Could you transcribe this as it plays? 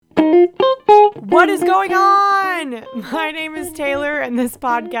What is going on? My name is Taylor, and this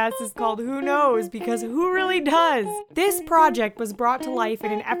podcast is called Who Knows, because who really does? This project was brought to life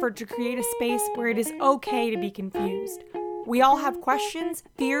in an effort to create a space where it is okay to be confused. We all have questions,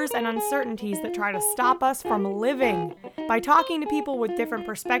 fears, and uncertainties that try to stop us from living. By talking to people with different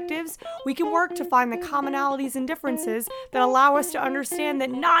perspectives, we can work to find the commonalities and differences that allow us to understand that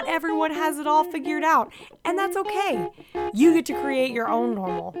not everyone has it all figured out, and that's okay. You get to create your own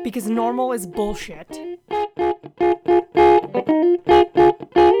normal, because normal is bullshit.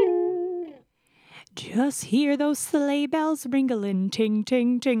 Just hear those sleigh bells ringling, ting,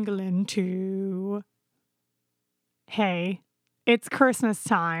 ting, tingling too. Hey, it's Christmas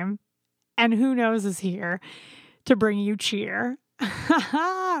time, and Who Knows is here to bring you cheer.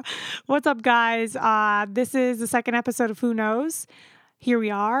 What's up, guys? This is the second episode of Who Knows. Here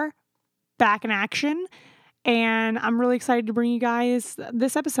we are, back in action, and I'm really excited to bring you guys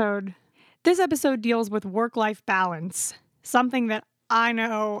this episode. This episode deals with work-life balance, something that I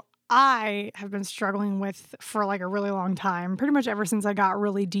know I have been struggling with for like a really long time, pretty much ever since I got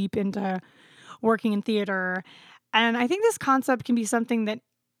really deep into working in theater. And I think this concept can be something that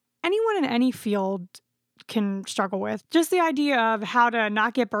anyone in any field can struggle with. Just the idea of how to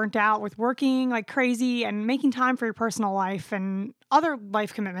not get burnt out with working like crazy and making time for your personal life and other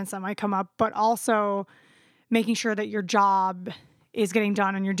life commitments that might come up, but also making sure that your job is getting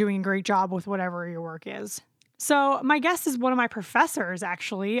done and you're doing a great job with whatever your work is. So my guest is one of my professors,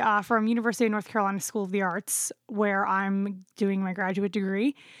 actually, from University of North Carolina School of the Arts, where I'm doing my graduate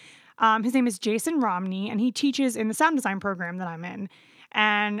degree. His name is Jason Romney, and he teaches in the sound design program that I'm in.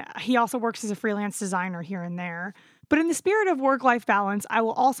 And he also works as a freelance designer here and there. But in the spirit of work-life balance, I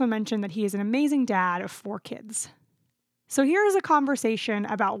will also mention that he is an amazing dad of 4 kids. So here is a conversation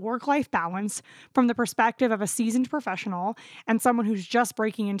about work-life balance from the perspective of a seasoned professional and someone who's just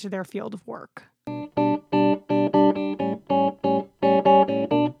breaking into their field of work.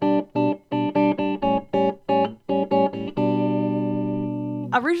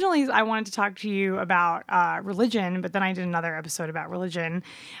 Originally, I wanted to talk to you about religion, but then I did another episode about religion.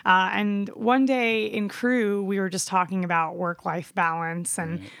 And one day in crew, we were just talking about work-life balance,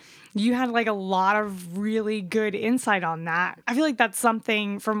 and you had like a lot of really good insight on that. I feel like that's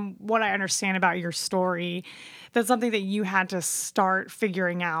something, from what I understand about your story, that's something that you had to start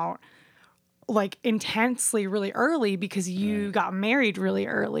figuring out like intensely really early because you got married really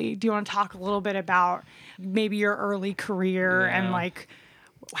early. Do you want to talk a little bit about maybe your early career and like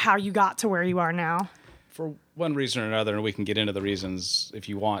how you got to where you are now? For one reason or another, and we can get into the reasons if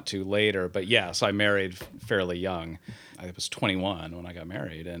you want to later, but yes, I married fairly young. I was 21 when I got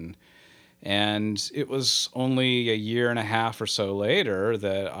married, and it was only a year and a half or so later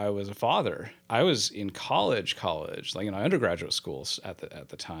that I was a father. I was in college, like undergraduate schools at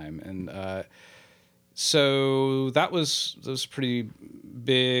the time, and so that was pretty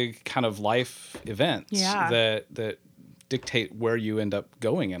big kind of life events that dictate where you end up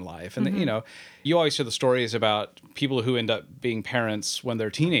going in life. And, you always hear the stories about people who end up being parents when they're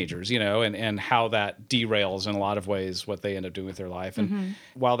teenagers, and how that derails in a lot of ways what they end up doing with their life. And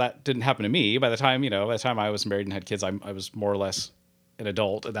while that didn't happen to me, by the time I was married and had kids, I was more or less an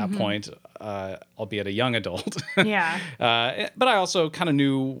adult at that point, albeit a young adult. Yeah. But I also kind of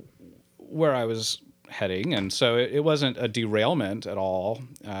knew where I was heading. And so it wasn't a derailment at all.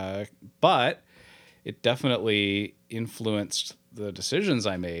 But it definitely influenced the decisions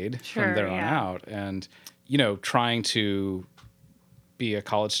I made from there on out. And, trying to be a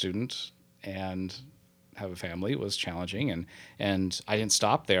college student and have a family was challenging. And I didn't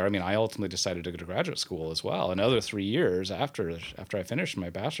stop there. I mean, I ultimately decided to go to graduate school as well. Another 3 years after I finished my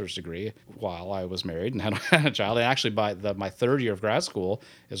bachelor's degree, while I was married and had a child. And actually, by my third year of grad school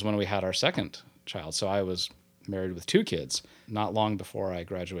is when we had our second child. So I was married with 2 kids not long before I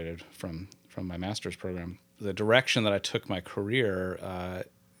graduated from my master's program. The direction that I took my career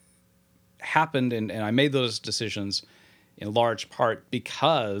happened, and I made those decisions in large part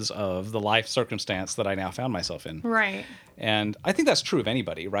because of the life circumstance that I now found myself in. Right. And I think that's true of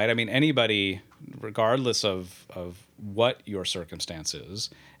anybody, right? I mean, anybody, regardless of what your circumstance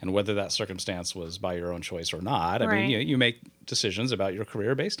is and whether that circumstance was by your own choice or not. I mean, you make decisions about your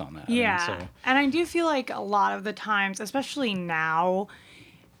career based on that. Yeah. And I do feel like a lot of the times, especially now,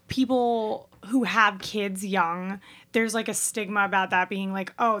 people who have kids young, there's like a stigma about that being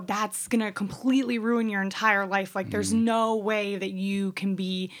like, oh, that's going to completely ruin your entire life. Like there's no way that you can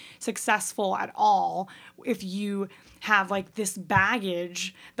be successful at all if you have like this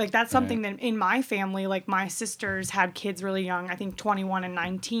baggage. Like that's something that in my family, like my sisters had kids really young, I think 21 and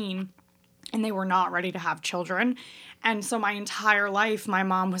 19. and they were not ready to have children. And so my entire life, my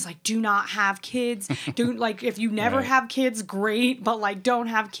mom was like, do not have kids. Do like, if you never Right. have kids, great, but like, don't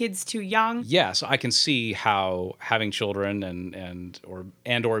have kids too young. Yes, I can see how having children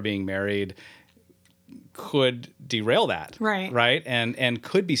or being married could derail that. Right. Right. And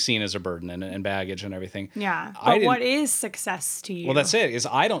could be seen as a burden and baggage and everything. Yeah. I But didn't- what is success to you? Well, that's it. Is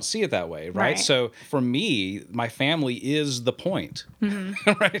I don't see it that way, right? Right. So for me, my family is the point,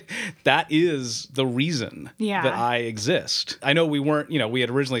 Mm-hmm. right? That is the reason Yeah. that I exist. I know we weren't, we had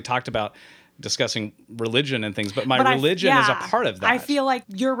originally talked about discussing religion and things, but my religion is a part of that. I feel like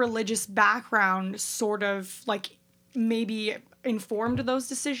your religious background sort of like maybe informed those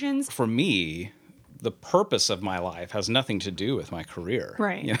decisions. For me, the purpose of my life has nothing to do with my career.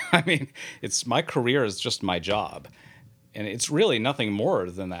 Right. I mean, my career is just my job. And it's really nothing more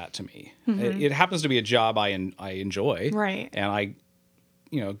than that to me. It happens to be a job I enjoy. Right. And I,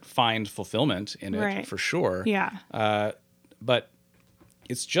 find fulfillment in it Right. for sure. Yeah. But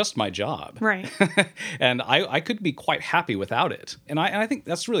it's just my job. Right. And I could be quite happy without it. And I think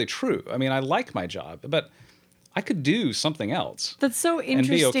that's really true. I mean, I like my job, but I could do something else. That's so be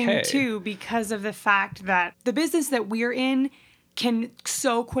interesting okay. too, because of the fact that the business that we're in can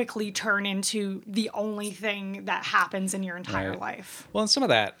so quickly turn into the only thing that happens in your entire Right. life. Well, and some of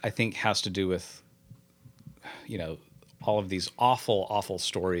that I think has to do with, all of these awful, awful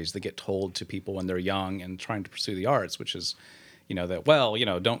stories that get told to people when they're young and trying to pursue the arts, which is,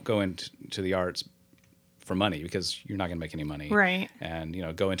 don't go into the arts for money because you're not going to make any money. Right. And,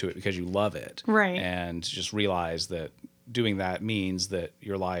 go into it because you love it. Right. And just realize that doing that means that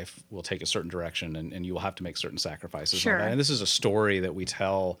your life will take a certain direction and you will have to make certain sacrifices. Sure. And all that. And this is a story that we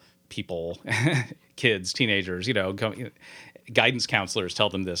tell people, kids, teenagers, guidance counselors tell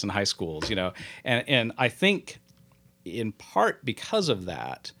them this in high schools, and I think in part because of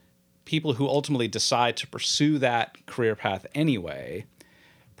that, people who ultimately decide to pursue that career path anyway,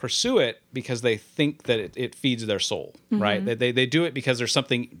 pursue it because they think that it feeds their soul, right? They do it because there's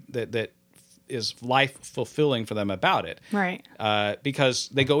something that is life fulfilling for them about it. Right. Because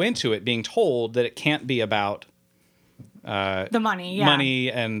they go into it being told that it can't be about The money. Yeah.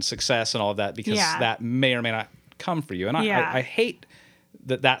 money and success and all of that, because Yeah. that may or may not come for you. And Yeah. I hate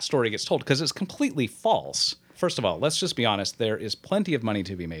that story gets told because it's completely false. First of all, let's just be honest. There is plenty of money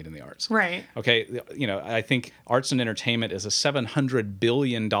to be made in the arts. Right. Okay. I think arts and entertainment is a $700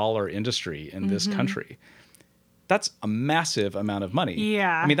 billion industry in this country. That's a massive amount of money.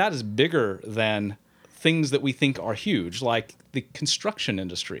 Yeah. I mean, that is bigger than things that we think are huge, like the construction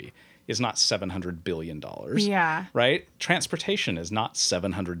industry is not $700 billion. Yeah. Right? Transportation is not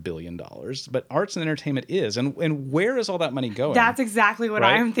 $700 billion, but arts and entertainment is. And where is all that money going? That's exactly what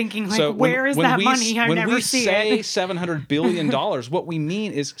Right? I'm thinking. Like, So where is that money? I never see When we say it. $700 billion, what we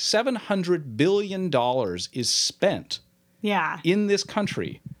mean is $700 billion is spent Yeah. in this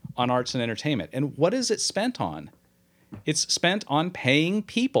country on arts and entertainment. And what is it spent on? It's spent on paying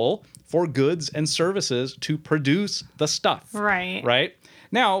people for goods and services to produce the stuff. Right. Right?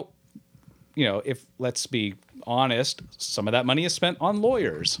 Now, if let's be honest, some of that money is spent on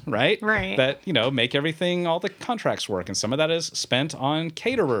lawyers, right? Right. That, make everything, all the contracts work. And some of that is spent on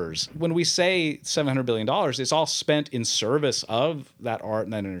caterers. When we say $700 billion, it's all spent in service of that art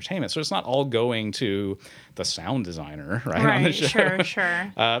and that entertainment. So it's not all going to the sound designer, right? On the Right. show.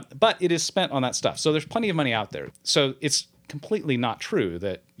 Sure. But it is spent on that stuff. So there's plenty of money out there. So it's completely not true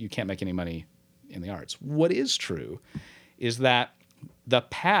that you can't make any money in the arts. What is true is that the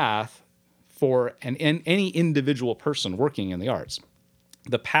path for any individual person working in the arts,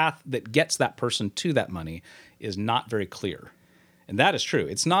 the path that gets that person to that money is not very clear. And that is true.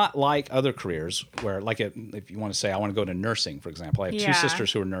 It's not like other careers where, if you want to say, I want to go to nursing, for example. I have two Yeah.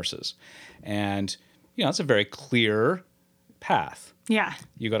 sisters who are nurses. And, it's a very clear path. Yeah.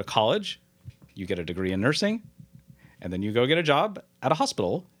 You go to college, you get a degree in nursing, and then you go get a job at a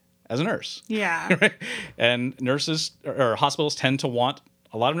hospital as a nurse. Yeah. And nurses or hospitals tend to want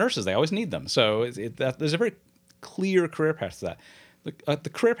a lot of nurses. They always need them. So there's a very clear career path to that. The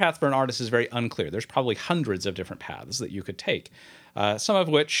career path for an artist is very unclear. There's probably hundreds of different paths that you could take, some of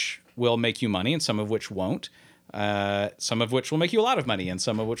which will make you money and some of which won't. Some of which will make you a lot of money and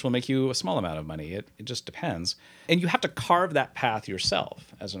some of which will make you a small amount of money. It just depends. And you have to carve that path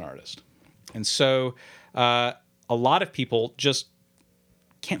yourself as an artist. And so a lot of people just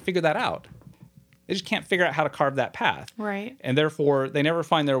can't figure that out. They just can't figure out how to carve that path. Right. And therefore, they never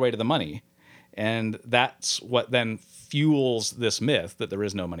find their way to the money. And that's what then fuels this myth that there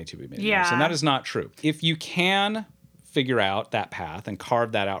is no money to be made. Yeah. And that is not true. If you can figure out that path and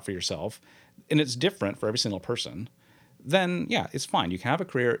carve that out for yourself, and it's different for every single person, then yeah, it's fine. You can have a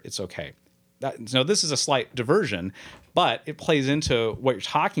career. It's okay. this is a slight diversion, but it plays into what you're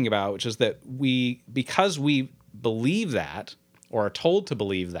talking about, which is that because we believe that, or are told to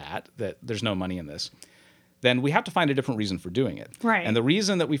believe that there's no money in this, then we have to find a different reason for doing it. Right. And the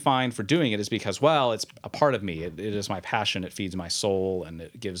reason that we find for doing it is because, well, it's a part of me. It is my passion. It feeds my soul, and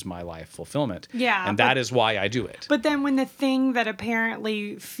it gives my life fulfillment. Yeah. And that is why I do it. But then when the thing that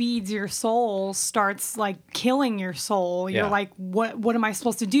apparently feeds your soul starts like killing your soul, you're like, what am I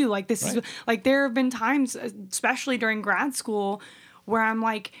supposed to do? Like, this is like, there have been times, especially during grad school, where I'm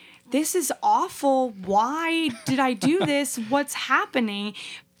like, this is awful. Why did I do this? What's happening?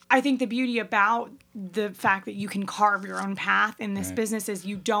 I think the beauty about the fact that you can carve your own path in this business is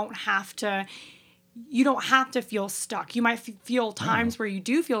you don't have to feel stuck. You might feel times where you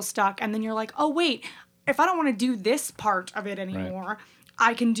do feel stuck, and then you're like, oh wait, if I don't want to do this part of it anymore,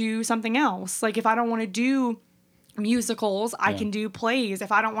 I can do something else. Like if I don't want to do musicals, I can do plays.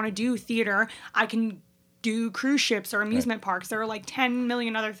 If I don't want to do theater, I can do cruise ships or amusement parks. There are like 10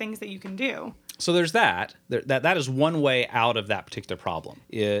 million other things that you can do. So there's that. That is one way out of that particular problem.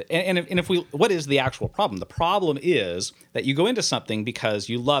 What is the actual problem? The problem is that you go into something because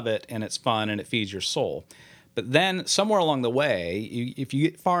you love it and it's fun and it feeds your soul. But then somewhere along the way, if you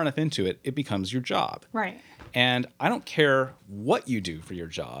get far enough into it, it becomes your job. Right. And I don't care what you do for your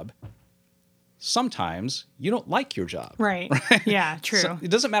job. Sometimes you don't like your job. Right. Yeah, true. So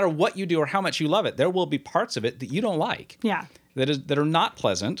it doesn't matter what you do or how much you love it. There will be parts of it that you don't like. Yeah. That are not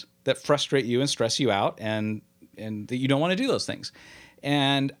pleasant, that frustrate you and stress you out, and that you don't want to do those things.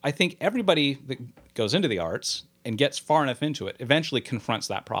 And I think everybody that goes into the arts and gets far enough into it eventually confronts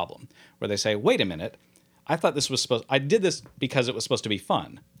that problem, where they say, wait a minute, I did this because it was supposed to be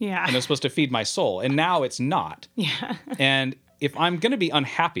fun. Yeah. And it was supposed to feed my soul. And now it's not. Yeah. And if I'm going to be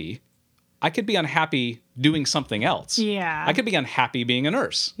unhappy, I could be unhappy doing something else. Yeah. I could be unhappy being a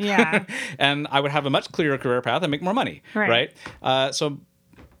nurse. Yeah. And I would have a much clearer career path and make more money. Right. So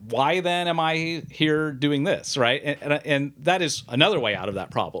why then am I here doing this? Right. And that is another way out of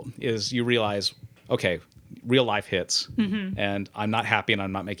that problem, is you realize, okay, real life hits and I'm not happy and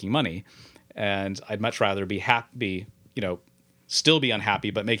I'm not making money. And I'd much rather be happy, still be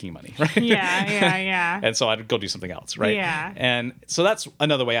unhappy, but making money, right? Yeah. And so I'd go do something else, right? Yeah. And so that's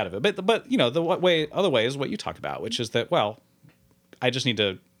another way out of it. But other way is what you talked about, which is that, well, I just need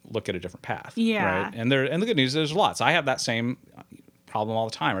to look at a different path. Yeah. Right? And the good news is there's lots. I have that same problem all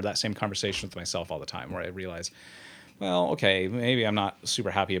the time, or that same conversation with myself all the time, where I realize, well, okay, maybe I'm not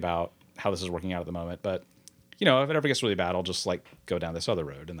super happy about how this is working out at the moment, but if it ever gets really bad, I'll just go down this other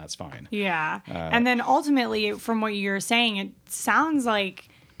road, and that's fine. Yeah. And then ultimately, from what you're saying, it sounds like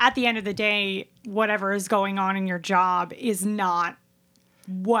at the end of the day, whatever is going on in your job is not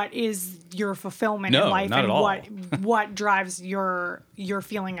what is your fulfillment in life, not and at all. what drives your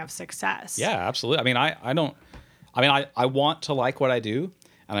feeling of success. Yeah, absolutely. I want to like what I do,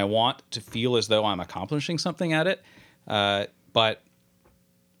 and I want to feel as though I'm accomplishing something at it. But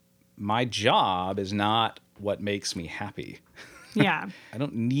my job is not what makes me happy. Yeah. I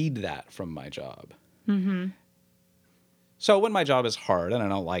don't need that from my job. Mm-hmm. So when my job is hard and I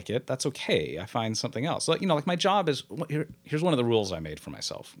don't like it, that's okay. I find something else. So, my job is, here's one of the rules I made for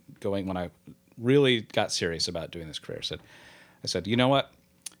myself when I really got serious about doing this career. I said, you know what?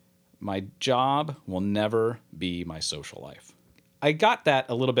 My job will never be my social life. I got that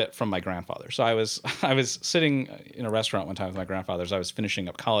a little bit from my grandfather. So I was sitting in a restaurant one time with my grandfather as I was finishing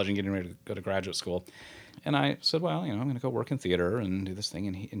up college and getting ready to go to graduate school. And I said, well, I'm going to go work in theater and do this thing.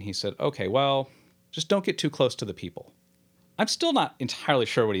 And he said, okay, well, just don't get too close to the people. I'm still not entirely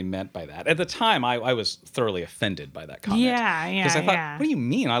sure what he meant by that. At the time, I was thoroughly offended by that comment. Yeah. Because I thought, what do you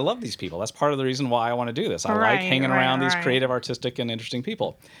mean? I love these people. That's part of the reason why I want to do this. I like hanging around these creative, artistic, and interesting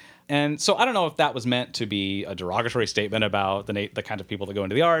people. And so I don't know if that was meant to be a derogatory statement about the kind of people that go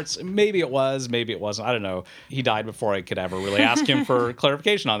into the arts. Maybe it was, maybe it wasn't. I don't know. He died before I could ever really ask him for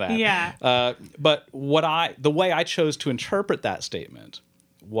clarification on that. Yeah. But the way I chose to interpret that statement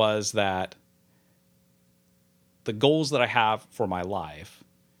was that the goals that I have for my life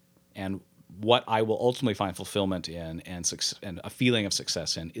and what I will ultimately find fulfillment in and a feeling of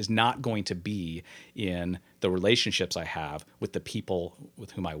success in is not going to be in the relationships I have with the people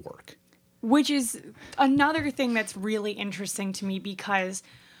with whom I work. Which is another thing that's really interesting to me, because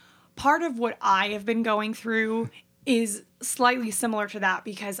part of what I have been going through is slightly similar to that,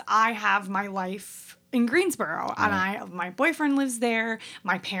 because I have my life in Greensboro, and my boyfriend lives there.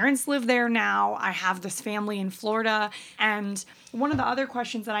 My parents live there now. I have this family in Florida. And one of the other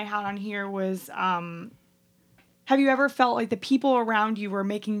questions that I had on here was, have you ever felt like the people around you were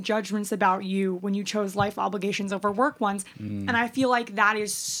making judgments about you when you chose life obligations over work ones? And I feel like that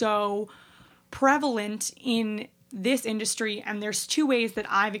is so prevalent in this industry, and there's two ways that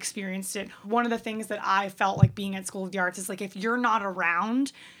I've experienced it. One of the things that I felt like being at School of the Arts is like, if you're not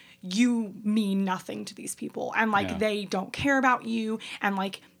around, you mean nothing to these people, and like they don't care about you, and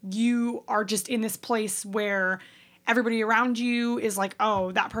like you are just in this place where everybody around you is like,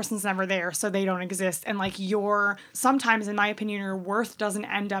 oh, that person's never there, so they don't exist. And like sometimes in my opinion, your worth doesn't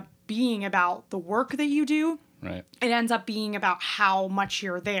end up being about the work that you do. Right. It ends up being about how much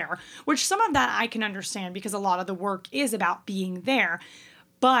you're there, which some of that I can understand because a lot of the work is about being there.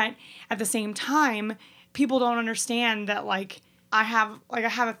 But at the same time, people don't understand that like I have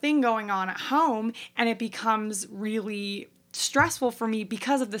a thing going on at home, and it becomes really stressful for me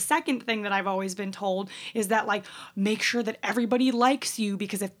because of the second thing that I've always been told is that like, make sure that everybody likes you,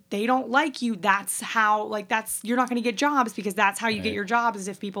 because if they don't like you, that's how, like, you're not going to get jobs, because that's how you get your jobs, is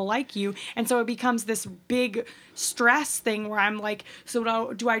if people like you. And so it becomes this big stress thing where I'm like,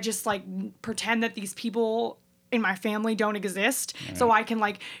 so do I just like pretend that these people in my family don't exist so I can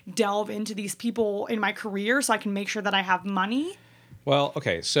like delve into these people in my career so I can make sure that I have money? Well,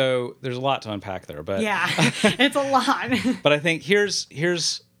 okay, so there's a lot to unpack there, but yeah, it's a lot. But I think here's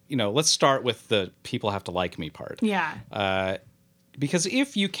let's start with the people have to like me part. Yeah. Because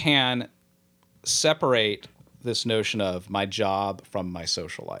if you can separate this notion of my job from my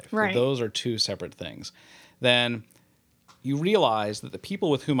social life, right, those are two separate things, then you realize that the people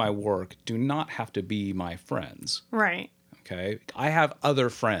with whom I work do not have to be my friends. Right. Okay. I have other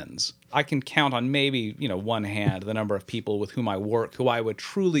friends. I can count on maybe, one hand the number of people with whom I work who I would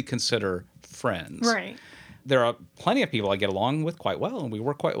truly consider friends. Right. There are plenty of people I get along with quite well, and we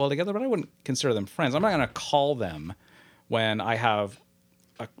work quite well together, but I wouldn't consider them friends. I'm not going to call them when I have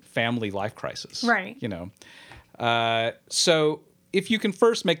a family life crisis. Right. So if you can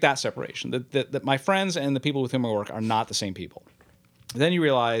first make that separation, that my friends and the people with whom I work are not the same people, then you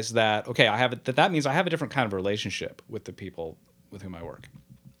realize that, okay, that means I have a different kind of relationship with the people with whom I work.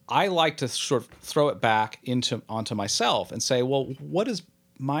 I like to sort of throw it back onto myself and say, well, what is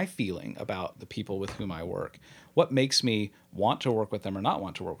my feeling about the people with whom I work? What makes me want to work with them or not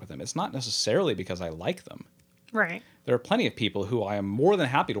want to work with them? It's not necessarily because I like them. Right. There are plenty of people who I am more than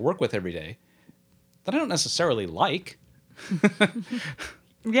happy to work with every day that I don't necessarily like.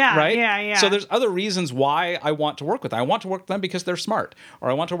 Yeah, right? Yeah. So there's other reasons why I want to work with them. I want to work with them because they're smart, or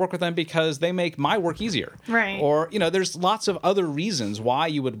I want to work with them because they make my work easier. Right. Or, there's lots of other reasons why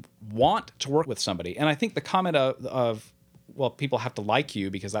you would want to work with somebody. And I think the comment of well, people have to like you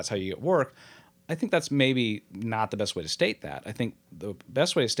because that's how you get work, I think that's maybe not the best way to state that. I think the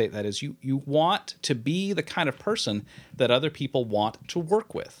best way to state that is you want to be the kind of person that other people want to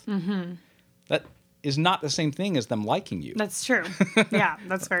work with. Mm-hmm. That is not the same thing as them liking you. That's true. Yeah,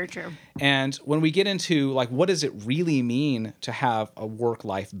 that's very true. And when we get into like, what does it really mean to have a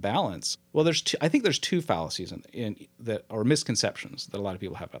work-life balance? Well, I think there's two fallacies or misconceptions that a lot of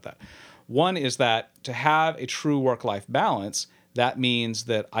people have about that. One is that to have a true work-life balance, that means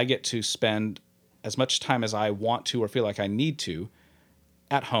that I get to spend as much time as I want to or feel like I need to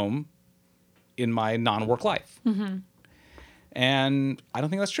at home in my non-work life. Mm-hmm. And I don't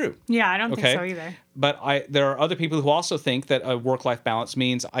think that's true. Yeah, I don't think so either. But there are other people who also think that a work-life balance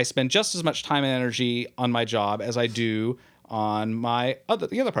means I spend just as much time and energy on my job as I do on the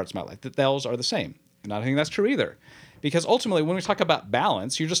other parts of my life, that those are the same. And I don't think that's true either. Because ultimately, when we talk about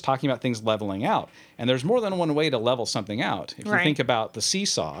balance, you're just talking about things leveling out. And there's more than one way to level something out. If you think about the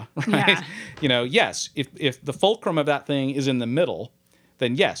seesaw, right? Yeah. Yes, if the fulcrum of that thing is in the middle,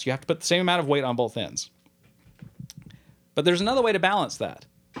 then yes, you have to put the same amount of weight on both ends. But there's another way to balance that.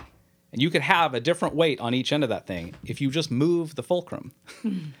 And you could have a different weight on each end of that thing if you just move the fulcrum,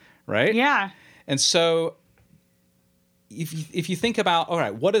 right? Yeah. And so if you think about, all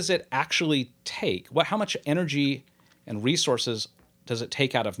right, what does it actually take? How much energy and resources does it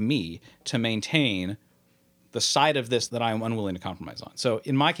take out of me to maintain the side of this that I am unwilling to compromise on? So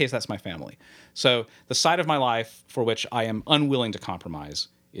in my case, that's my family. So the side of my life for which I am unwilling to compromise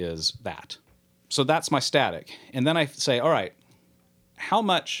is that. So that's my static. And then I say, all right, how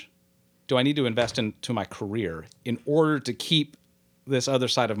much do I need to invest into my career in order to keep this other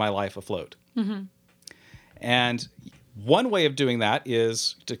side of my life afloat? Mm-hmm. And one way of doing that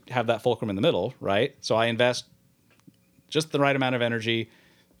is to have that fulcrum in the middle, right? So I invest just the right amount of energy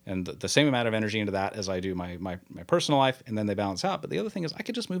and the same amount of energy into that as I do my personal life, and then they balance out. But the other thing is I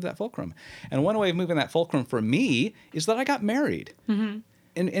could just move that fulcrum. And one way of moving that fulcrum for me is that I got married. Mm-hmm.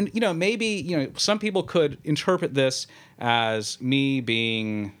 And maybe some people could interpret this as me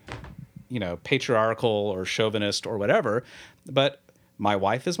being patriarchal or chauvinist or whatever, but my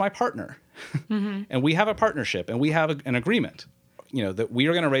wife is my partner. Mm-hmm. And we have a partnership, and we have an agreement that we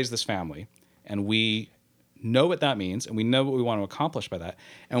are going to raise this family, and we know what that means, and we know what we want to accomplish by that,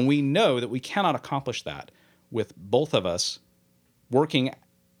 and we know that we cannot accomplish that with both of us working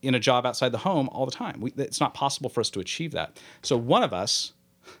in a job outside the home all the time. It's not possible for us to achieve that. So one of us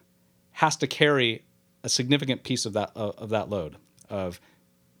has to carry a significant piece of that load of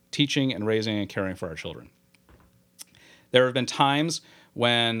teaching and raising and caring for our children. There have been times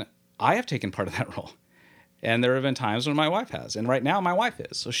when I have taken part of that role, and there have been times when my wife has. And right now, my wife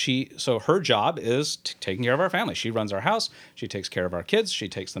is. So her job is taking care of our family. She runs our house. She takes care of our kids. She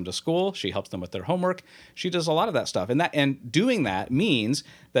takes them to school. She helps them with their homework. She does a lot of that stuff. And doing that means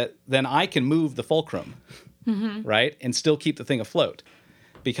that then I can move the fulcrum, right, and still keep the thing afloat,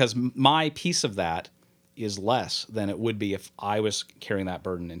 because my piece of that is less than it would be if I was carrying that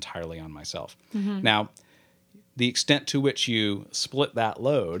burden entirely on myself. Now, the extent to which you split that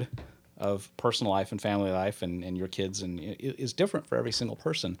load of personal life and family life and your kids and is different for every single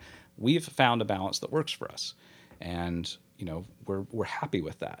person. We've found a balance that works for us, and we're happy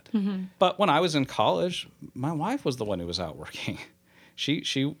with that. But when I was in college, my wife was the one who was out working.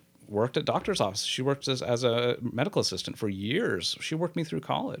 She worked at doctor's office. She worked as a medical assistant for years. She worked me through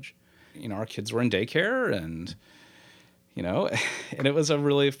college. Our kids were in daycare, and and it was a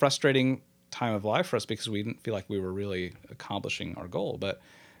really frustrating time of life for us because we didn't feel like we were really accomplishing our goal. But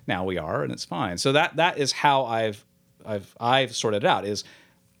now we are, and it's fine. So that is how I've sorted it out, is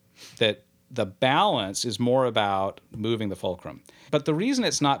that the balance is more about moving the fulcrum. But the reason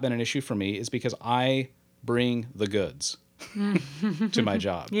it's not been an issue for me is because I bring the goods to my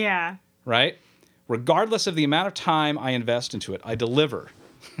job. Yeah. Right? Regardless of the amount of time I invest into it, I deliver.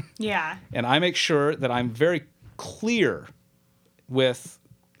 Yeah. And I make sure that I'm very clear with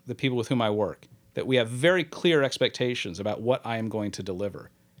the people with whom I work, that we have very clear expectations about what I am going to deliver.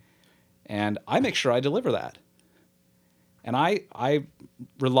 And I make sure I deliver that. And I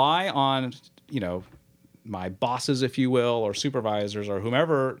rely on, my bosses, if you will, or supervisors or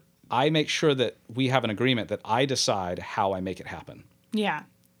whomever. I make sure that we have an agreement that I decide how I make it happen. Yeah.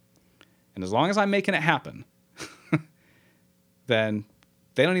 And as long as I'm making it happen, then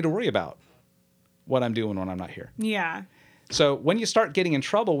they don't need to worry about what I'm doing when I'm not here. Yeah. So when you start getting in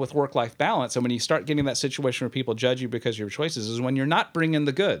trouble with work-life balance, and when you start getting that situation where people judge you because of your choices, is when you're not bringing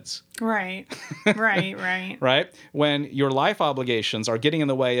the goods. Right. Right. Right? When your life obligations are getting in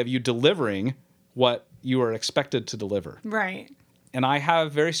the way of you delivering what you are expected to deliver. Right. And I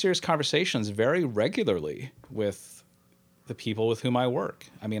have very serious conversations very regularly with the people with whom I work.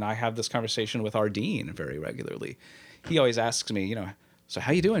 I mean, I have this conversation with our dean very regularly. He always asks me, so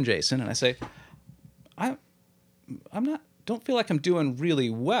how you doing, Jason? And I say, don't feel like I'm doing really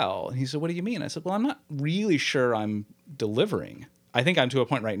well. And he said, what do you mean? I said, well, I'm not really sure I'm delivering. I think I'm to a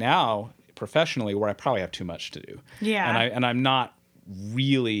point right now professionally where I probably have too much to do. Yeah. And I'm not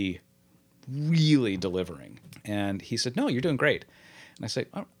really delivering. And he said, no, you're doing great. And I say,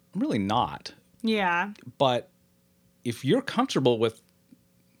 I'm really not. Yeah. But if you're comfortable with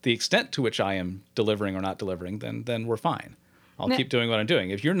the extent to which I am delivering or not delivering, then we're fine. I'll keep doing what I'm doing.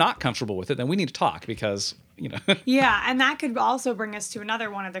 If you're not comfortable with it, then we need to talk because, Yeah, and that could also bring us to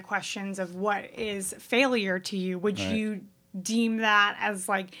another one of the questions of what is failure to you. Would you deem that as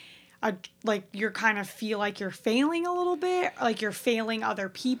like you're kind of feel like you're failing a little bit, like you're failing other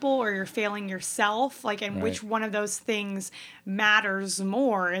people or you're failing yourself? Like, and which one of those things matters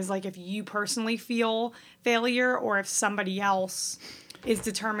more, is like if you personally feel failure or if somebody else is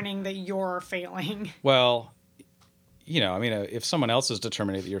determining that you're failing? Well, if someone else is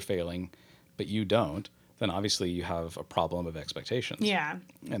determining that you're failing, but you don't, then obviously you have a problem of expectations. Yeah.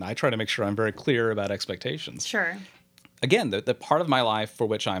 And I try to make sure I'm very clear about expectations. Sure. Again, the part of my life for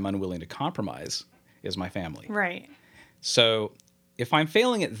which I'm unwilling to compromise is my family. Right. So if I'm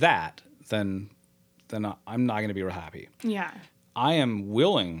failing at that, then I'm not going to be real happy. Yeah. I am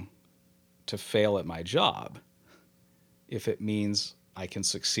willing to fail at my job if it means I can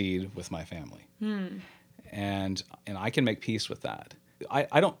succeed with my family. And I can make peace with that.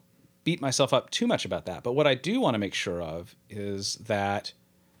 I don't beat myself up too much about that. But what I do want to make sure of is that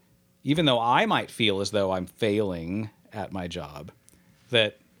even though I might feel as though I'm failing at my job,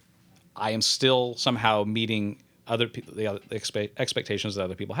 that I am still somehow meeting the expectations that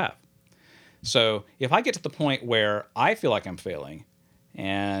other people have. So if I get to the point where I feel like I'm failing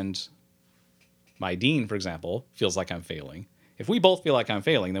and my dean, for example, feels like I'm failing, if we both feel like I'm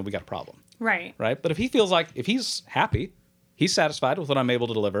failing, then we got a problem. Right. Right? But if he's happy, he's satisfied with what I'm able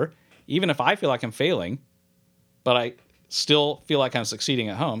to deliver, even if I feel like I'm failing, but I still feel like I'm succeeding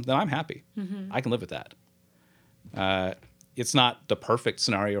at home, then I'm happy. I can live with that. It's not the perfect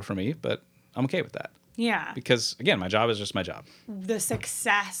scenario for me, but I'm okay with that. Yeah. Because, again, my job is just my job. The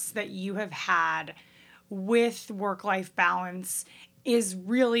success that you have had with work-life balance is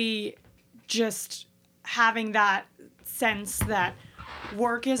really just having that sense that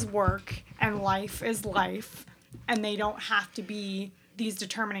work is work and life is life, and they don't have to be these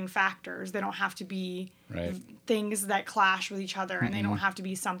determining factors. They don't have to be Right. things that clash with each other, and they don't have to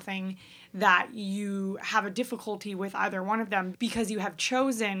be something that you have a difficulty with either one of them, because you have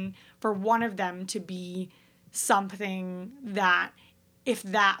chosen for one of them to be something that if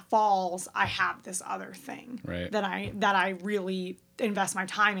that falls, I have this other thing Right. that I really invest my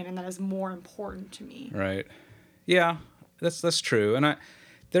time in, and that is more important to me. Right. Yeah, that's true. And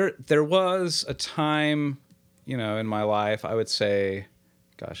there was a time, in my life, I would say,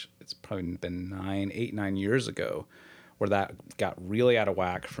 gosh, it's probably been 9 years ago, where that got really out of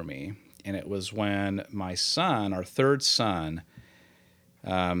whack for me. And it was when my son, our third son,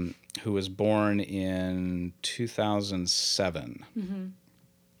 who was born in 2007,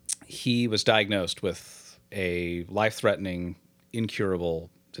 he was diagnosed with a life-threatening, incurable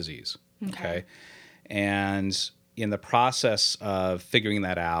disease. Okay. And in the process of figuring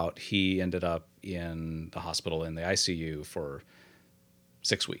that out, he ended up in the hospital in the ICU for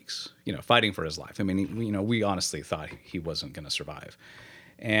 6 weeks, fighting for his life. I mean, we honestly thought he wasn't going to survive.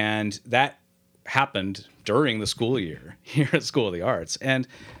 And that happened during the school year here at School of the Arts. And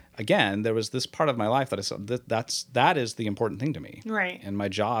again, there was this part of my life that I said, that is the important thing to me. Right. And my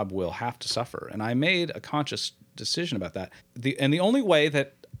job will have to suffer. And I made a conscious decision about that. And the only way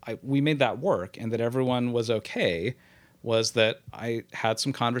that we made that work and that everyone was okay was that I had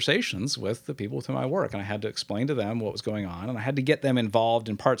some conversations with the people with whom I work, and I had to explain to them what was going on, and I had to get them involved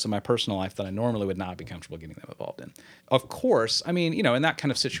in parts of my personal life that I normally would not be comfortable getting them involved in. Of course, I mean, in that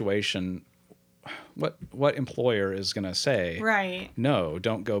kind of situation, what employer is going to say, Right. no,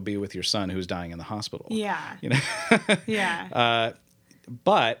 don't go be with your son who's dying in the hospital? Yeah. Yeah.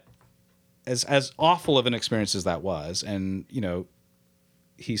 But as awful of an experience as that was, and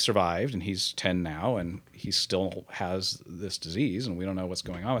he survived, and he's 10 now, and he still has this disease, and we don't know what's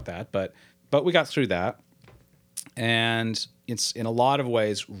going on with that. But we got through that, and it's in a lot of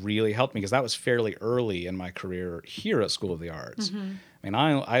ways really helped me, because that was fairly early in my career here at School of the Arts. I mean,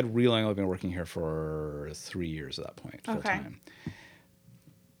 I'd really only been working here for 3 years at that point, full time.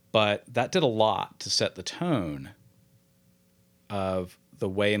 But that did a lot to set the tone of the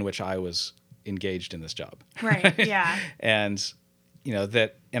way in which I was engaged in this job. Right. Yeah. And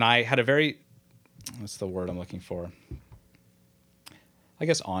and I had a very, what's the word I'm looking for? I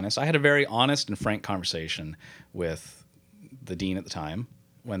guess honest. I had a very honest and frank conversation with the dean at the time,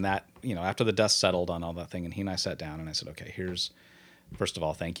 when that, after the dust settled on all that thing, and he and I sat down, and I said, okay, first of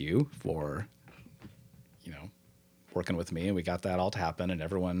all, thank you for, working with me, and we got that all to happen, and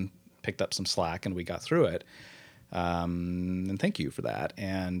everyone picked up some slack, and we got through it. And thank you for that.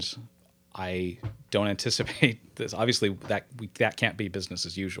 And I don't anticipate this. Obviously, that can't be business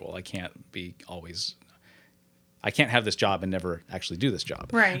as usual. I can't have this job and never actually do this job.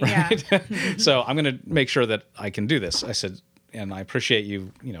 Right? Yeah. So I'm going to make sure that I can do this. I said, and I appreciate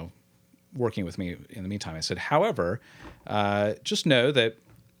you, working with me in the meantime. I said, however, just know that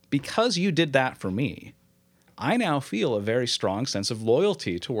because you did that for me, I now feel a very strong sense of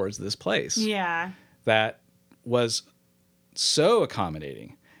loyalty towards this place. Yeah. That was so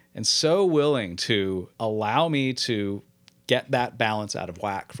accommodating and so willing to allow me to get that balance out of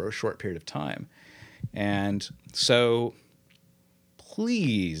whack for a short period of time. And so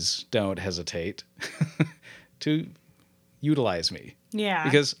please don't hesitate to utilize me. Yeah.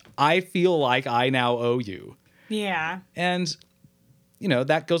 Because I feel like I now owe you. Yeah. And,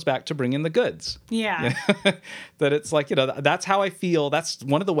 that goes back to bringing the goods. Yeah. That it's like, that's how I feel. That's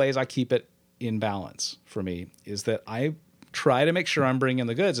one of the ways I keep it in balance for me, is that I try to make sure I'm bringing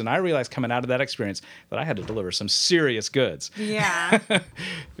the goods. And I realized coming out of that experience that I had to deliver some serious goods. Yeah.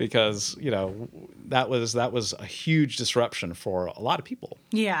 Because, that was a huge disruption for a lot of people.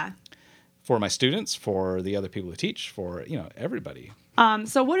 Yeah. For my students, for the other people who teach, for, everybody.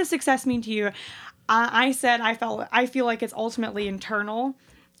 So what does success mean to you? I said I feel like it's ultimately internal,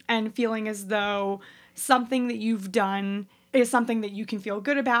 and feeling as though something that you've done is something that you can feel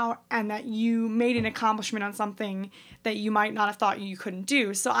good about, and that you made an accomplishment on something that you might not have thought you couldn't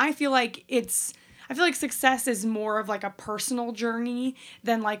do. So I feel like success is more of like a personal journey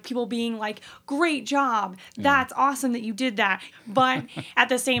than like people being like, great job. That's awesome that you did that. But at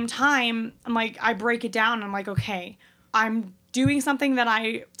the same time, I'm like, I break it down and I'm like, okay, I'm doing something that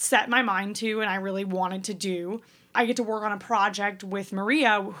I set my mind to and I really wanted to do. I get to work on a project with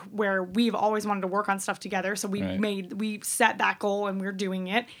Maria where we've always wanted to work on stuff together. So we set that goal and we're doing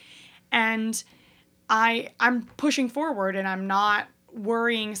it. And I'm pushing forward and I'm not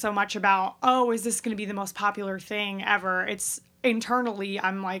worrying so much about, oh, is this going to be the most popular thing ever? It's internally,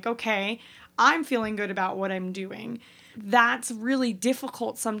 I'm like, okay, I'm feeling good about what I'm doing. That's really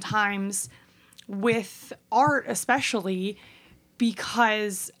difficult sometimes with art, especially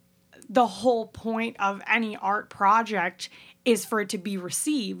because the whole point of any art project is for it to be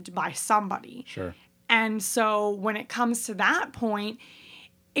received by somebody. Sure. And so when it comes to that point,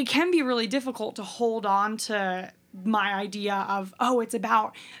 it can be really difficult to hold on to my idea of, oh, it's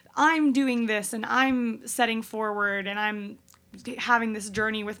about I'm doing this and I'm setting forward and I'm having this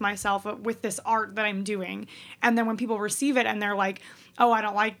journey with myself with this art that I'm doing. And then when people receive it and they're like, oh, I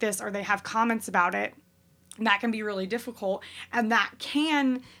don't like this, or they have comments about it, that can be really difficult. And that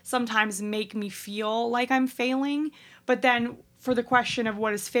can sometimes make me feel like I'm failing. But then for the question of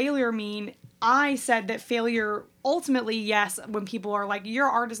what does failure mean, I said that failure ultimately, yes, when people are like, your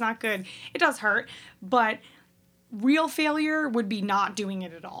art is not good, it does hurt. But real failure would be not doing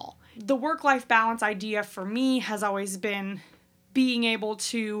it at all. The work-life balance idea for me has always been being able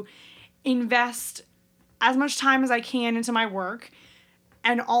to invest as much time as I can into my work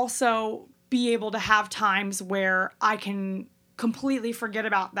and also be able to have times where I can completely forget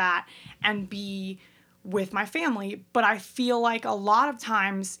about that and be with my family. But I feel like a lot of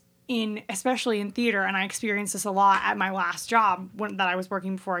times especially in theater, and I experienced this a lot at my last job that I was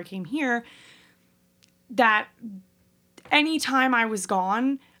working before I came here, that anytime I was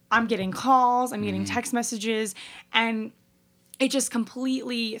gone, I'm getting calls, I'm getting text messages, and it just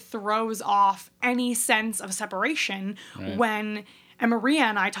completely throws off any sense of separation when, and Maria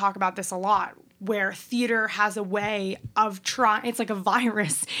and I talk about this a lot, where theater has a way of it's like a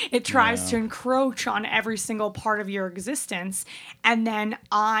virus. It tries to encroach on every single part of your existence. And then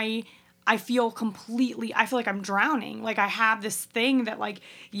I feel like I'm drowning. Like I have this thing that like,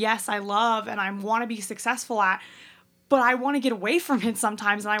 yes, I love and I want to be successful at, but I want to get away from it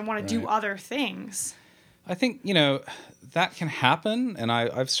sometimes and I want to do other things. I think, that can happen. And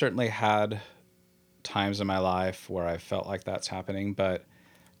I've certainly had times in my life where I felt like that's happening, but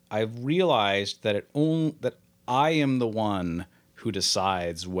I've realized that that I am the one who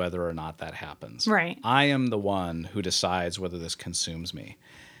decides whether or not that happens. Right. I am the one who decides whether this consumes me.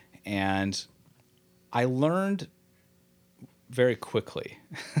 And I learned very quickly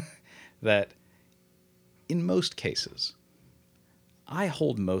that in most cases, I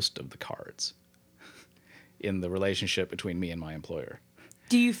hold most of the cards in the relationship between me and my employer.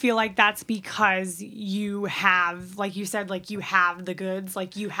 Do you feel like that's because you have, like you said, like you have the goods,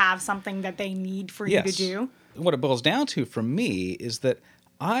 like you have something that they need for you to do? What it boils down to for me is that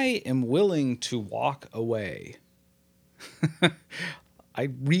I am willing to walk away. I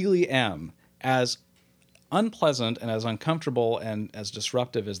really am. As unpleasant and as uncomfortable and as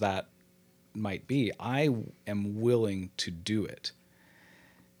disruptive as that might be, I am willing to do it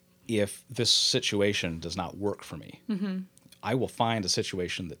if this situation does not work for me. Mm-hmm. I will find a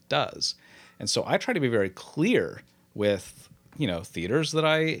situation that does. And so I try to be very clear with, theaters that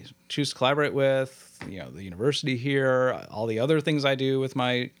I choose to collaborate with, the university here, all the other things I do with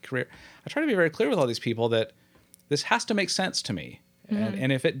my career. I try to be very clear with all these people that this has to make sense to me. Mm-hmm.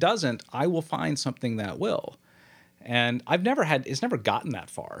 And if it doesn't, I will find something that will. And it's never gotten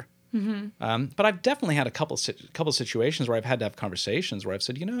that far. Mm-hmm. But I've definitely had a couple situations where I've had to have conversations where I've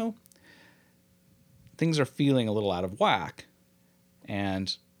said, things are feeling a little out of whack.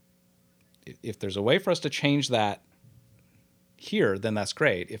 And if there's a way for us to change that here, then that's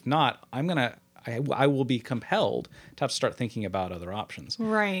great. If not, I will be compelled to have to start thinking about other options.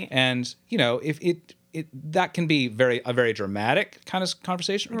 Right. And, if that can be a very dramatic kind of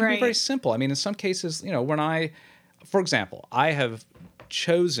conversation. It can be very simple. I mean, in some cases, for example, I have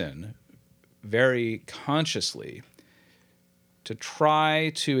chosen very consciously to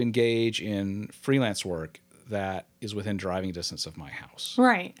try to engage in freelance work that is within driving distance of my house.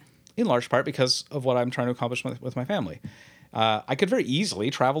 Right. In large part because of what I'm trying to accomplish with my family. I could very easily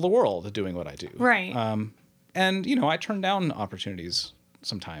travel the world doing what I do. Right. And, I turn down opportunities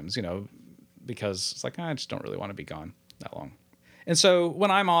sometimes, because it's like, I just don't really want to be gone that long. And so when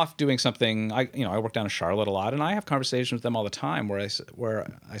I'm off doing something, I work down in Charlotte a lot, and I have conversations with them all the time where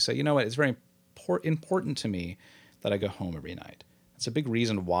I say, it's very important to me that I go home every night. It's a big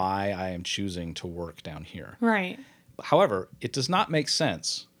reason why I am choosing to work down here. Right. However, it does not make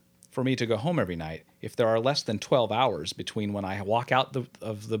sense for me to go home every night if there are less than 12 hours between when I walk out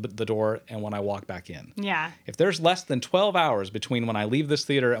of the door and when I walk back in. Yeah. If there's less than 12 hours between when I leave this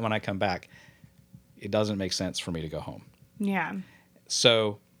theater and when I come back, it doesn't make sense for me to go home. Yeah.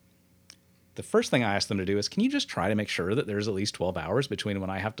 So the first thing I ask them to do is, can you just try to make sure that there's at least 12 hours between when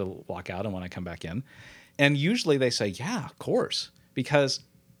I have to walk out and when I come back in? And usually they say, yeah, of course, because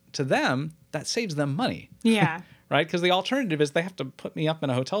to them, that saves them money. Yeah. Right? Because the alternative is they have to put me up in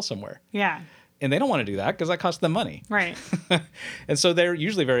a hotel somewhere. Yeah. And they don't want to do that because that costs them money. Right. And so they're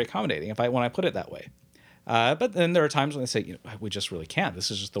usually very accommodating when I put it that way. But then there are times when they say, we just really can't. This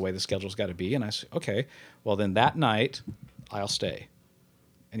is just the way the schedule's got to be. And I say, okay, well, then that night I'll stay.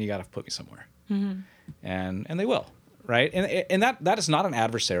 And you got to put me somewhere. Mm-hmm. And they will. Right? And that is not an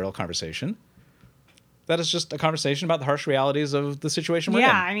adversarial conversation. That is just a conversation about the harsh realities of the situation we're in.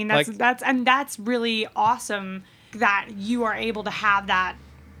 Yeah, I mean, that's really awesome that you are able to have that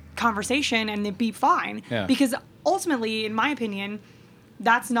conversation and it be fine. Yeah. Because ultimately, in my opinion,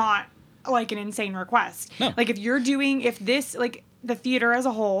 that's not like an insane request. No. Like if the theater as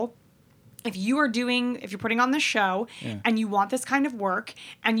a whole, if you're putting on this show and you want this kind of work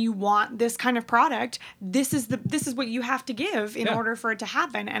and you want this kind of product, this is what you have to give in order for it to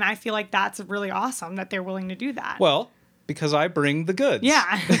happen. And I feel like that's really awesome that they're willing to do that. Well, because I bring the goods.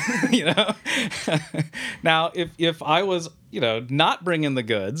 Yeah. Now, if I was, not bringing the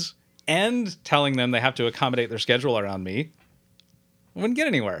goods and telling them they have to accommodate their schedule around me, I wouldn't get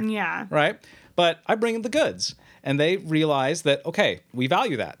anywhere. Yeah. Right? But I bring the goods, and they realize that, okay, we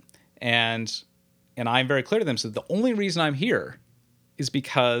value that. And I'm very clear to them. So the only reason I'm here is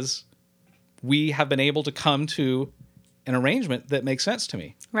because we have been able to come to an arrangement that makes sense to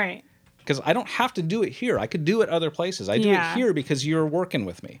me. Right. Because I don't have to do it here. I could do it other places. I do it here because you're working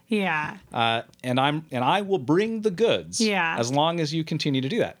with me. Yeah. And I will bring the goods. Yeah. As long as you continue to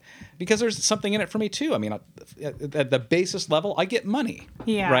do that, because there's something in it for me too. I mean, at the basis level, I get money.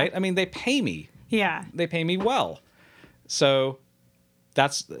 Yeah. Right. I mean, they pay me. Yeah. They pay me well. So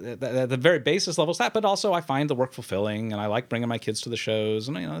that's the very basis level is that. But also, I find the work fulfilling, and I like bringing my kids to the shows,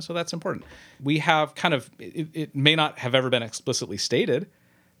 and so that's important. We have kind of it may not have ever been explicitly stated,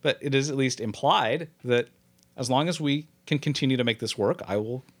 but it is at least implied that as long as we can continue to make this work, I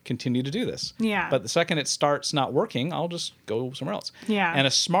will continue to do this. Yeah. But the second it starts not working, I'll just go somewhere else. Yeah. And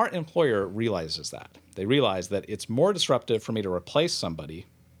a smart employer realizes that. They realize that it's more disruptive for me to replace somebody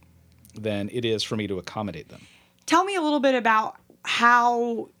than it is for me to accommodate them. Tell me a little bit about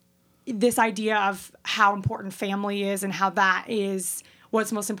how this idea of how important family is and how that is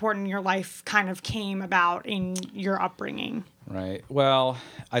what's most important in your life kind of came about in your upbringing. Right. Well,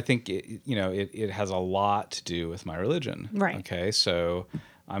 I think it has a lot to do with my religion. Right. Okay. So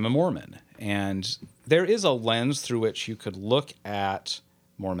I'm a Mormon, and there is a lens through which you could look at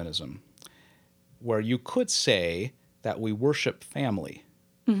Mormonism, where you could say that we worship family.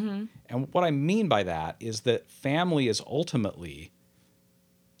 Mm-hmm. And what I mean by that is that family is ultimately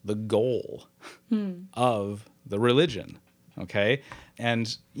the goal of the religion. Okay.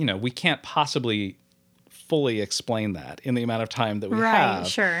 And, we can't possibly fully explain that in the amount of time that we have. Right,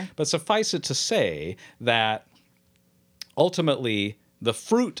 sure. But suffice it to say that ultimately the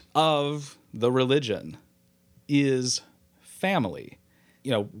fruit of the religion is family.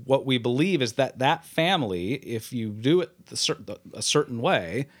 What we believe is that family, if you do it a certain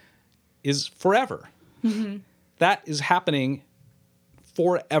way, is forever. Mm-hmm. That is happening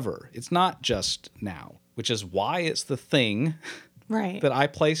forever. It's not just now, which is why it's the thing that I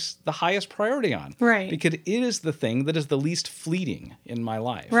place the highest priority on. Right. Because it is the thing that is the least fleeting in my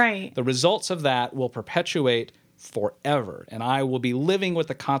life. Right. The results of that will perpetuate forever, and I will be living with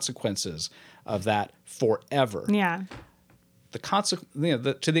the consequences of that forever. Yeah.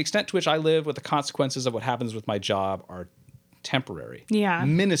 To the extent to which I live with the consequences of what happens with my job are temporary. Yeah.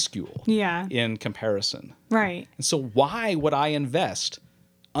 Minuscule. Yeah. In comparison. Right. And so why would I invest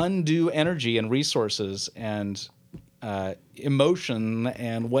undue energy and resources and emotion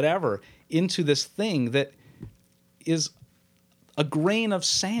and whatever into this thing that is a grain of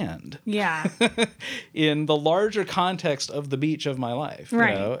sand? Yeah. In the larger context of the beach of my life.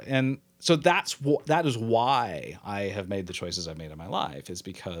 Right. And so that is why I have made the choices I've made in my life, is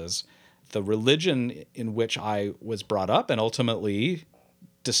because the religion in which I was brought up and ultimately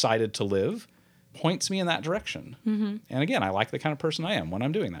decided to live points me in that direction. Mm-hmm. And again, I like the kind of person I am when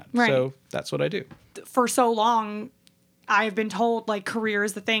I'm doing that. Right. So that's what I do. For so long, I've been told career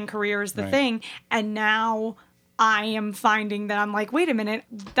is the thing. And now I am finding that I'm like, wait a minute,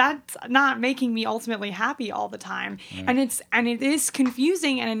 that's not making me ultimately happy all the time. Right. And it is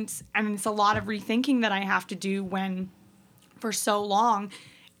confusing, and it's a lot of rethinking that I have to do when for so long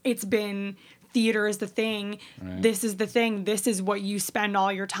it's been theater is the thing. Right. This is the thing. This is what you spend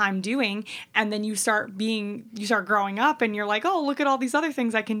all your time doing. And then you start growing up and you're like, oh, look at all these other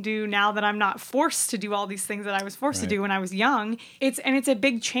things I can do now that I'm not forced to do all these things that I was forced to do when I was young. It's a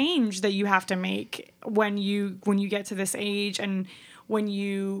big change that you have to make when you get to this age, and when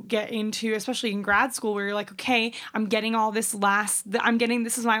you get into, especially in grad school, where you're like, okay, this is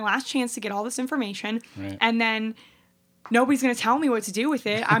my last chance to get all this information. Right. And then nobody's going to tell me what to do with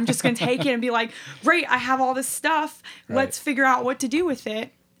it. I'm just going to take it and be like, great, I have all this stuff. Right. Let's figure out what to do with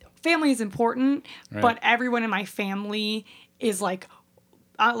it. Family is important, Right. but everyone in my family is like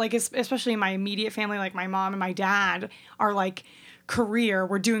especially in my immediate family, like my mom and my dad are like, career.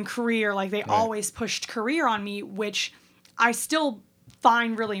 We're doing career. Like they always pushed career on me, which I still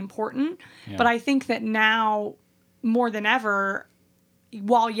find really important. Yeah. But I think that now more than ever,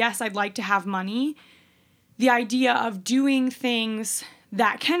 while yes, I'd like to have money, the idea of doing things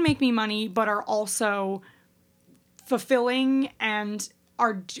that can make me money, but are also fulfilling and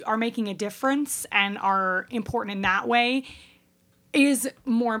are making a difference and are important in that way is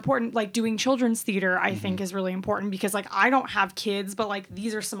more important. Like doing children's theater, I think is really important, because like I don't have kids, but like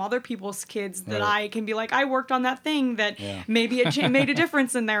these are some other people's kids that I can be like, I worked on that thing that maybe it made a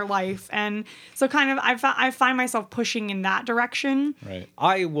difference in their life. And so kind of I find myself pushing in that direction. Right.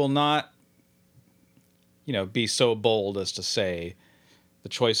 I will not, be so bold as to say the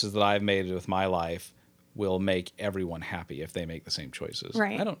choices that I've made with my life will make everyone happy if they make the same choices.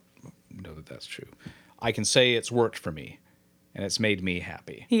 Right. I don't know that that's true. I can say it's worked for me and it's made me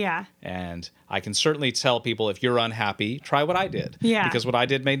happy. Yeah. And I can certainly tell people, if you're unhappy, try what I did. Yeah. Because what I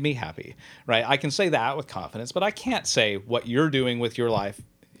did made me happy. Right. I can say that with confidence, but I can't say what you're doing with your life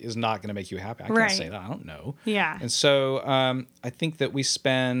is not going to make you happy. I can't say that. I don't know. Yeah. And so I think that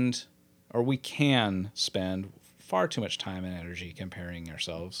we can spend far too much time and energy comparing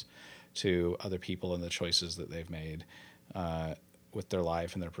ourselves to other people and the choices that they've made with their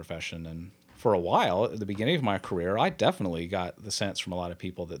life and their profession. And for a while, at the beginning of my career, I definitely got the sense from a lot of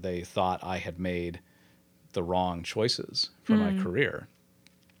people that they thought I had made the wrong choices for my career.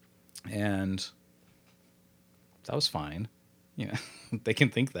 And that was fine. They can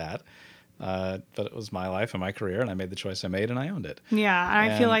think that. But it was my life and my career, and I made the choice I made, and I owned it. Yeah,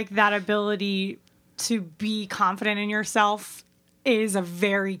 and I feel like that ability to be confident in yourself is a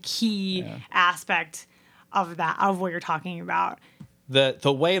very key aspect of what you're talking about.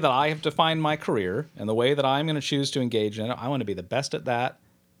 The way that I have defined my career and the way that I'm going to choose to engage in it, I want to be the best at that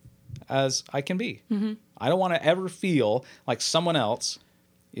as I can be. Mm-hmm. I don't want to ever feel like someone else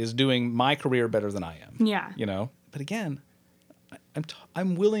is doing my career better than I am. Yeah. But again,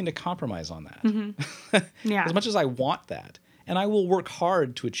 I'm willing to compromise on that. Mm-hmm. Yeah. As much as I want that, and I will work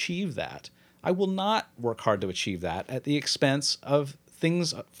hard to achieve that, I will not work hard to achieve that at the expense of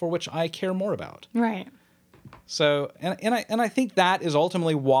things for which I care more about. Right. So, and I think that is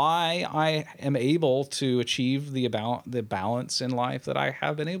ultimately why I am able to achieve the balance in life that I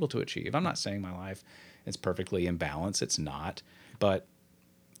have been able to achieve. I'm not saying my life is perfectly in balance. It's not. But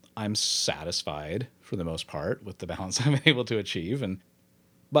I'm satisfied for the most part with the balance I'm able to achieve.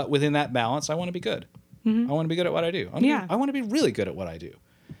 But within that balance, I want to be good. Mm-hmm. I want to be good at what I do. I want to be really good at what I do.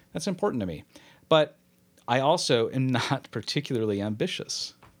 That's important to me. But I also am not particularly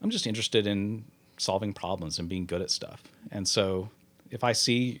ambitious. I'm just interested in solving problems and being good at stuff. And so if I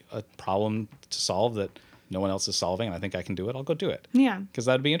see a problem to solve that no one else is solving and I think I can do it, I'll go do it. Yeah. Because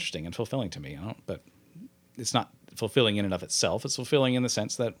that'd be interesting and fulfilling to me. But it's not fulfilling in and of itself. It's fulfilling in the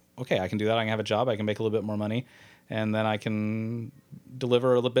sense that, okay, I can do that. I can have a job. I can make a little bit more money. And then I can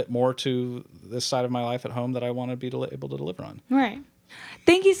deliver a little bit more to this side of my life at home that I want to be able to deliver on. Right.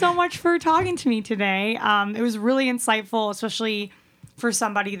 Thank you so much for talking to me today. It was really insightful, especially for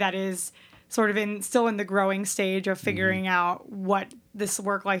somebody that is sort of still in the growing stage of figuring out what this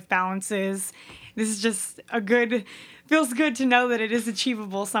work-life balance is. This is just feels good to know that it is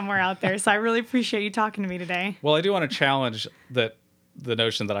achievable somewhere out there. So I really appreciate you talking to me today. Well, I do want to challenge the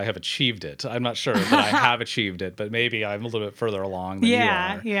notion that I have achieved it. I'm not sure that I have achieved it, but maybe I'm a little bit further along than you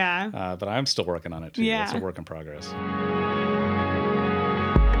are. Yeah. But I'm still working on it too. Yeah. It's a work in progress.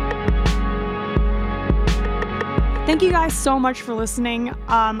 Thank you guys so much for listening.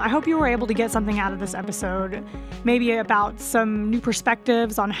 I hope you were able to get something out of this episode, maybe about some new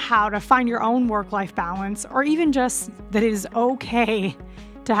perspectives on how to find your own work-life balance, or even just that it is okay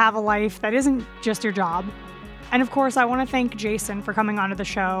to have a life that isn't just your job. And of course, I want to thank Jason for coming onto the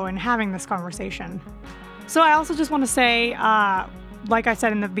show and having this conversation. So I also just want to say, like I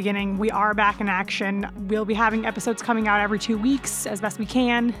said in the beginning, we are back in action. We'll be having episodes coming out every 2 weeks as best we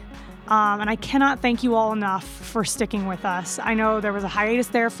can. And I cannot thank you all enough for sticking with us. I know there was a hiatus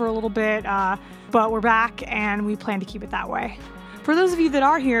there for a little bit, but we're back and we plan to keep it that way. For those of you that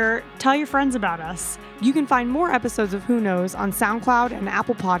are here, tell your friends about us. You can find more episodes of Who Knows on SoundCloud and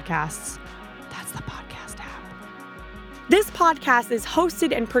Apple Podcasts. That's the podcast app. This podcast is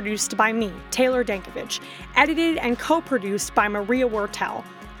hosted and produced by me, Taylor Dankovich, edited and co-produced by Maria Wertel.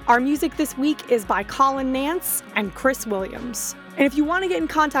 Our music this week is by Colin Nance and Chris Williams. And if you want to get in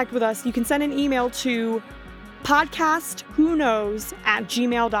contact with us, you can send an email to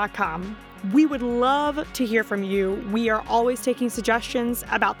podcastwhoknows@gmail.com. We would love to hear from you. We are always taking suggestions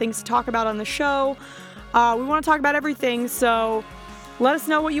about things to talk about on the show. We want to talk about everything, so let us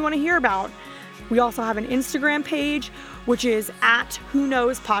know what you want to hear about. We also have an Instagram page, which is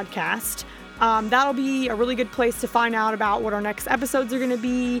 @WhoKnowsPodcast. That'll be a really good place to find out about what our next episodes are going to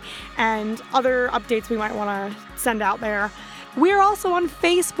be and other updates we might want to send out there. We're also on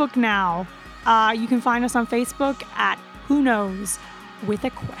Facebook now. You can find us on Facebook at Who Knows with a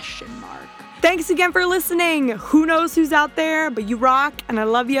question mark. Thanks again for listening. Who knows who's out there, but you rock and I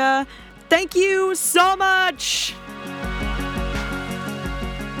love ya. Thank you so much.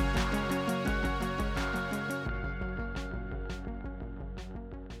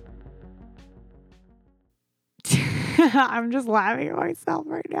 I'm just laughing at myself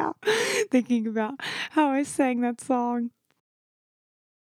right now, thinking about how I sang that song.